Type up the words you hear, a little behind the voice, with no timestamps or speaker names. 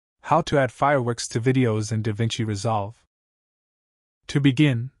How to add fireworks to videos in Davinci Resolve. To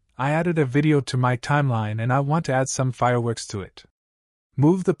begin, I added a video to my timeline and I want to add some fireworks to it.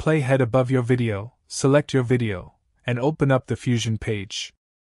 Move the playhead above your video, select your video, and open up the Fusion page.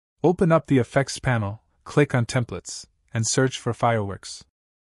 Open up the Effects panel, click on Templates, and search for fireworks.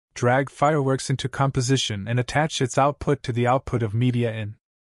 Drag fireworks into composition and attach its output to the output of media in.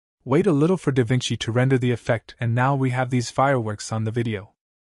 Wait a little for Davinci to render the effect, and now we have these fireworks on the video.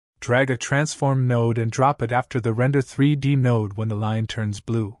 Drag a transform node and drop it after the render 3D node when the line turns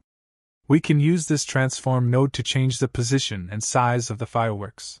blue. We can use this transform node to change the position and size of the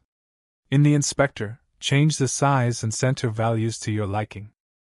fireworks. In the inspector, change the size and center values to your liking.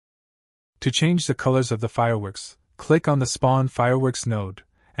 To change the colors of the fireworks, click on the Spawn Fireworks node,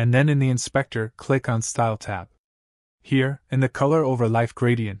 and then in the inspector, click on Style tab. Here, in the Color over Life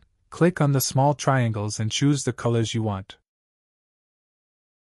gradient, click on the small triangles and choose the colors you want.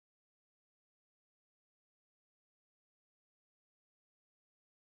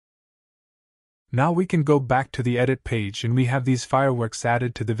 Now we can go back to the edit page and we have these fireworks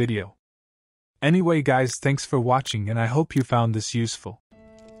added to the video. Anyway guys, thanks for watching and I hope you found this useful.